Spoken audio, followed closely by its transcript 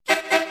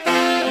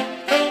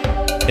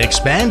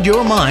Expand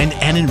your mind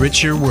and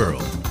enrich your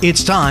world.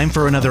 It's time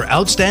for another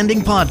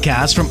outstanding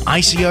podcast from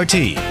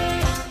ICRT.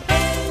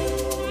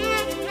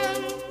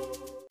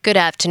 Good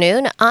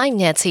afternoon, I'm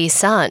Nancy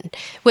Sun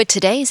with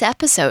today's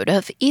episode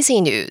of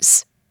Easy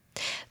News.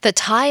 The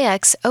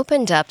TAIEX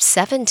opened up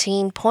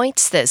 17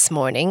 points this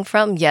morning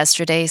from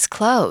yesterday's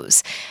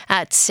close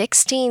at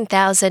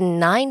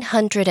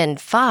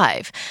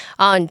 16,905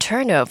 on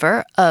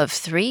turnover of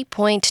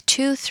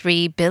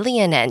 3.23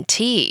 billion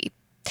NT.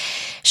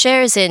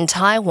 Shares in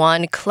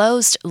Taiwan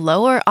closed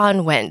lower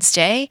on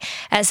Wednesday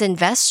as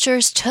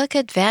investors took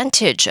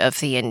advantage of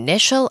the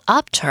initial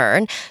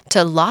upturn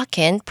to lock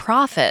in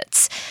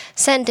profits,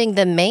 sending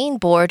the main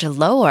board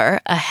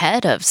lower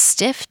ahead of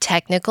stiff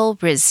technical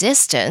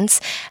resistance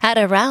at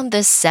around the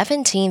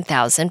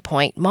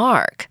 17,000-point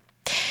mark.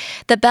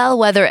 The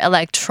bellwether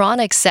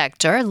electronics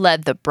sector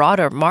led the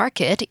broader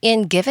market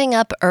in giving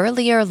up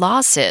earlier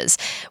losses,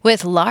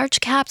 with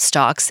large-cap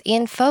stocks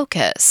in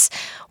focus,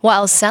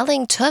 while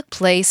selling took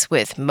place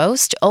with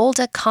most old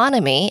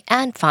economy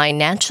and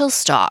financial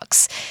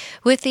stocks,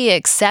 with the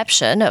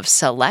exception of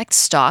select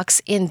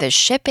stocks in the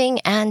shipping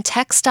and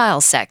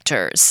textile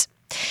sectors.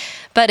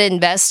 But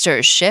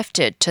investors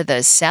shifted to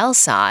the sell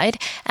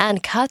side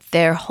and cut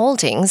their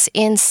holdings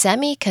in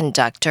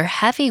semiconductor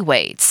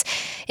heavyweights,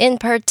 in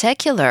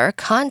particular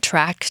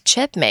contract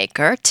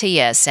chipmaker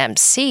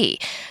TSMC,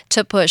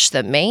 to push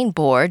the main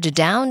board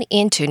down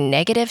into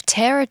negative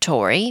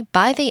territory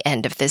by the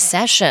end of the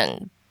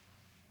session.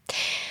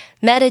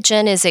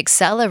 Medigen is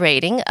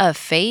accelerating a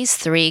Phase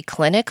 3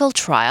 clinical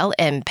trial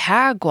in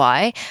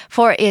Paraguay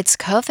for its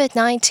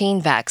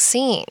COVID-19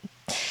 vaccine.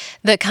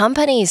 The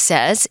company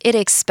says it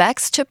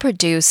expects to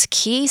produce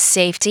key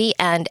safety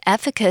and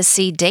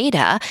efficacy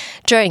data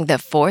during the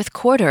fourth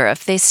quarter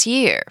of this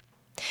year.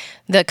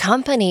 The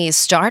company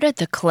started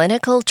the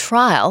clinical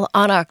trial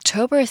on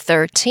October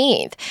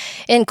 13th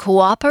in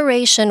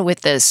cooperation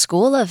with the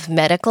School of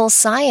Medical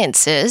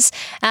Sciences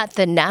at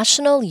the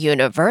National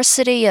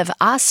University of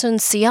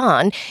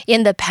Asunción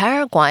in the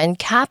Paraguayan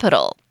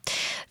capital.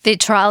 The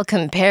trial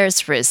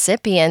compares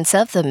recipients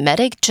of the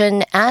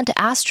Medigen and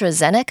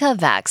AstraZeneca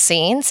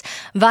vaccines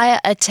via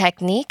a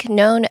technique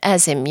known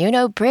as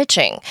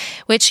immunobridging,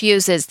 which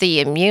uses the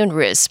immune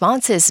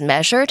responses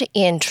measured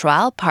in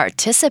trial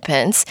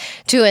participants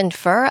to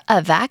infer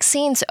a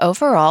vaccine's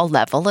overall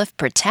level of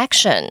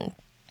protection.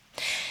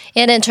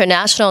 In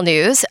international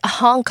news,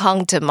 Hong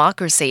Kong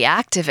democracy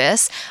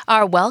activists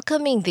are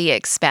welcoming the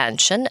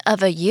expansion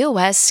of a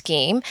U.S.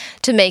 scheme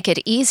to make it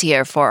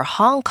easier for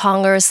Hong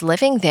Kongers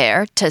living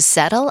there to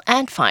settle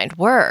and find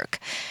work.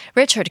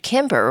 Richard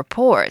Kimber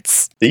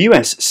reports. The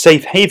U.S.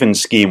 Safe Haven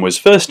scheme was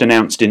first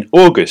announced in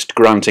August,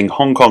 granting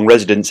Hong Kong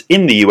residents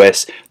in the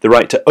U.S. the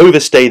right to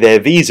overstay their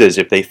visas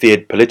if they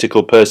feared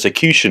political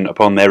persecution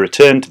upon their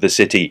return to the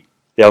city.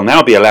 They'll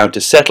now be allowed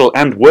to settle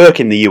and work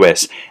in the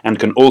US and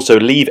can also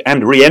leave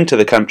and re-enter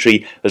the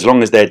country as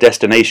long as their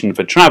destination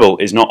for travel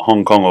is not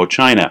Hong Kong or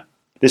China.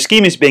 The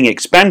scheme is being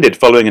expanded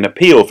following an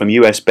appeal from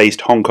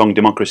US-based Hong Kong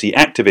democracy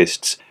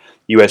activists.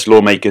 US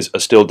lawmakers are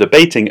still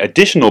debating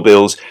additional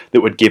bills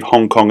that would give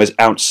Hong Kongers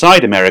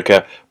outside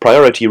America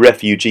priority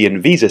refugee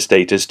and visa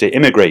status to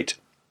immigrate.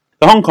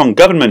 The Hong Kong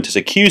government has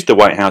accused the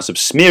White House of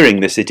smearing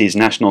the city's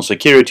national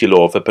security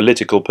law for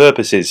political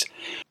purposes.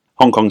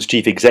 Hong Kong's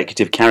chief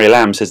executive Carrie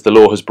Lam says the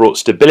law has brought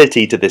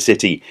stability to the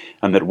city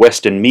and that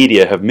Western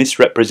media have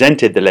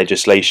misrepresented the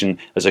legislation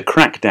as a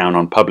crackdown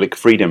on public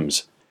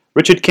freedoms.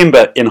 Richard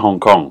Kimber in Hong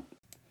Kong.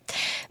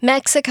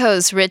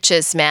 Mexico's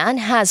richest man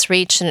has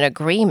reached an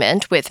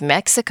agreement with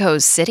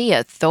Mexico's city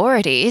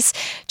authorities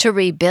to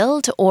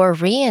rebuild or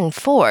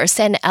reinforce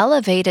an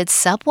elevated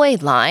subway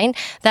line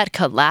that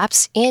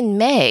collapsed in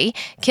May,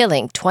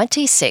 killing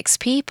 26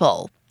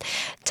 people.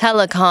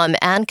 Telecom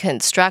and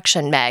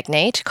construction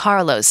magnate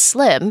Carlos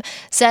Slim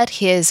said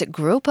his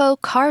Grupo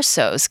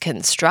Carso's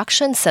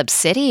construction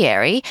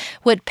subsidiary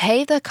would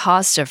pay the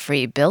cost of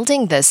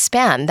rebuilding the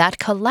span that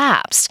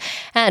collapsed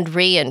and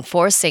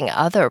reinforcing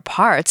other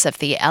parts of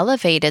the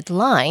elevated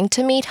line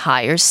to meet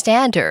higher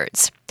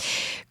standards.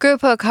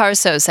 Grupo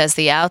Carso says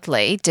the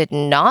outlay did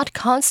not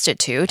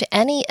constitute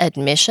any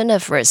admission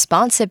of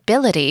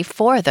responsibility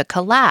for the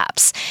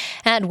collapse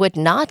and would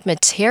not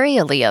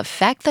materially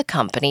affect the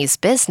company's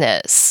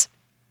business.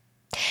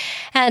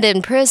 And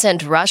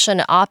imprisoned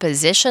Russian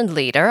opposition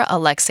leader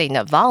Alexei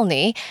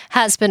Navalny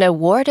has been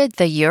awarded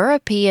the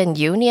European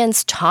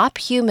Union's top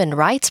human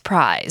rights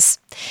prize.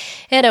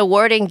 In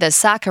awarding the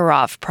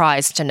Sakharov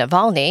Prize to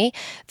Navalny,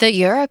 the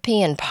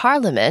European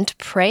Parliament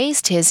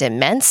praised his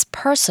immense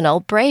personal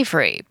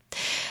bravery.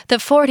 The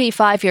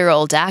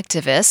 45-year-old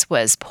activist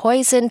was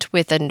poisoned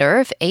with a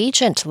nerve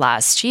agent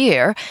last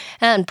year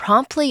and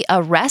promptly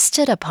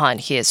arrested upon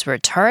his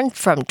return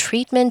from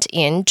treatment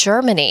in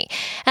Germany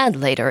and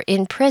later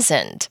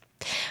imprisoned.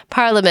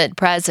 Parliament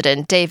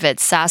President David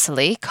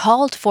Sassoli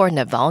called for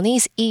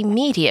Navalny's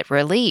immediate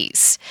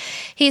release.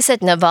 He said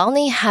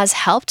Navalny has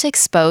helped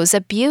expose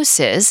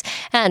abuses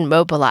and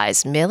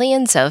mobilize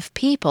millions of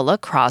people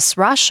across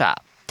Russia.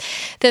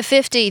 The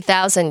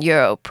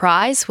 €50,000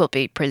 prize will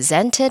be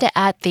presented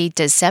at the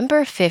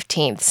December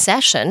 15th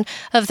session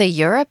of the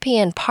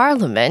European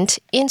Parliament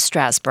in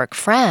Strasbourg,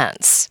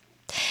 France.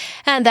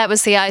 And that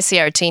was the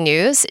ICRT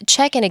News.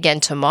 Check in again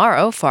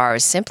tomorrow for our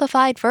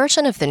simplified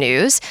version of the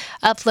news,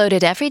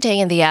 uploaded every day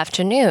in the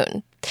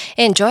afternoon.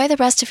 Enjoy the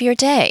rest of your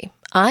day.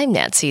 I'm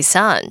Nancy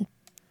Sun.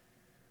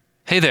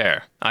 Hey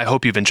there. I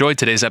hope you've enjoyed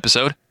today's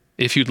episode.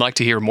 If you'd like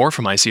to hear more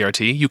from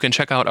ICRT, you can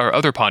check out our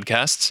other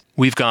podcasts.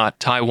 We've got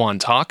Taiwan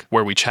Talk,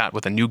 where we chat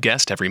with a new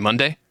guest every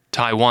Monday,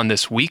 Taiwan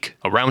This Week,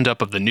 a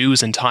roundup of the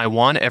news in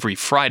Taiwan every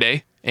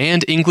Friday,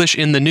 and English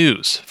in the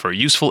News, for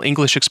useful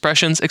English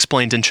expressions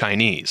explained in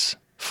Chinese.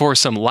 For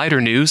some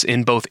lighter news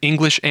in both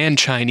English and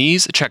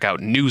Chinese, check out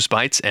News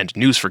Bites and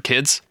News for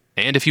Kids.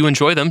 And if you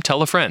enjoy them,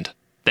 tell a friend.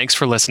 Thanks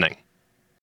for listening.